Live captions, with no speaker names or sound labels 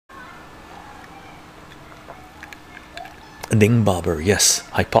Dingbobber, yes,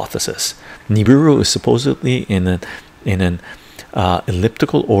 hypothesis. Nibiru is supposedly in an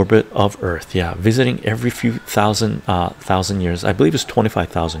elliptical orbit of Earth. Yeah, visiting every few thousand years. I believe it's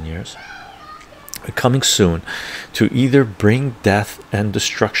 25,000 years. Coming soon to either bring death and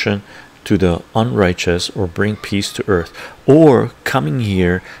destruction to the unrighteous or bring peace to Earth, or coming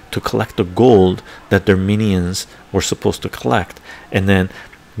here to collect the gold that their minions were supposed to collect. And then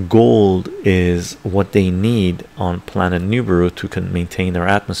gold is what they need on planet Nibiru to maintain their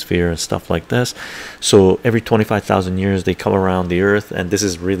atmosphere and stuff like this. So every 25,000 years they come around the Earth, and this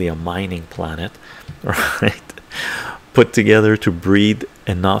is really a mining planet, right? Put together to breed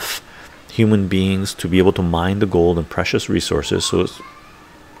enough human beings to be able to mine the gold and precious resources. So it's,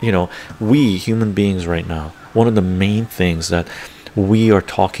 you know, we human beings right now, one of the main things that we are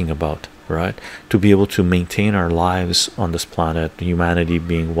talking about, right, to be able to maintain our lives on this planet, humanity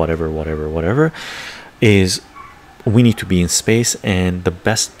being whatever, is we need to be in space, and the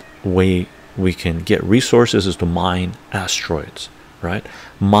best way we can get resources is to mine asteroids, right?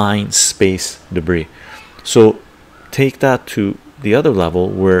 Mine space debris. So take that to the other level,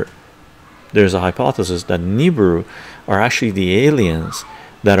 where there's a hypothesis that Nibiru are actually the aliens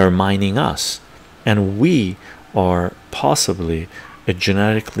that are mining us, and we are possibly a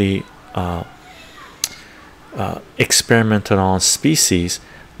genetically experimented on species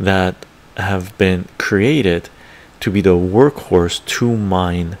that have been created to be the workhorse to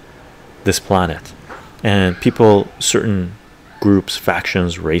mine this planet. And people, certain groups,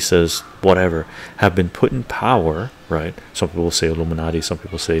 factions, races, whatever, have been put in power, right? Some people say Illuminati, some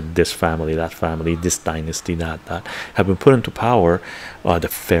people say this family, that family, this dynasty, that have been put into power, the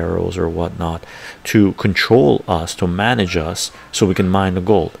pharaohs or whatnot, to control us, to manage us, so we can mine the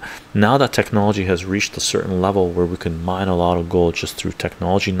gold. Now that technology has reached a certain level where we can mine a lot of gold just through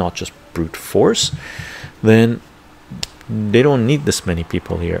technology, not just brute force, then they don't need this many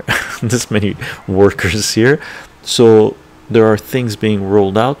people here, this many workers here. So there are things being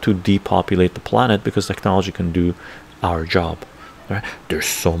rolled out to depopulate the planet, because technology can do our job, right? There's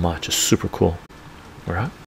so much, it's super cool, right?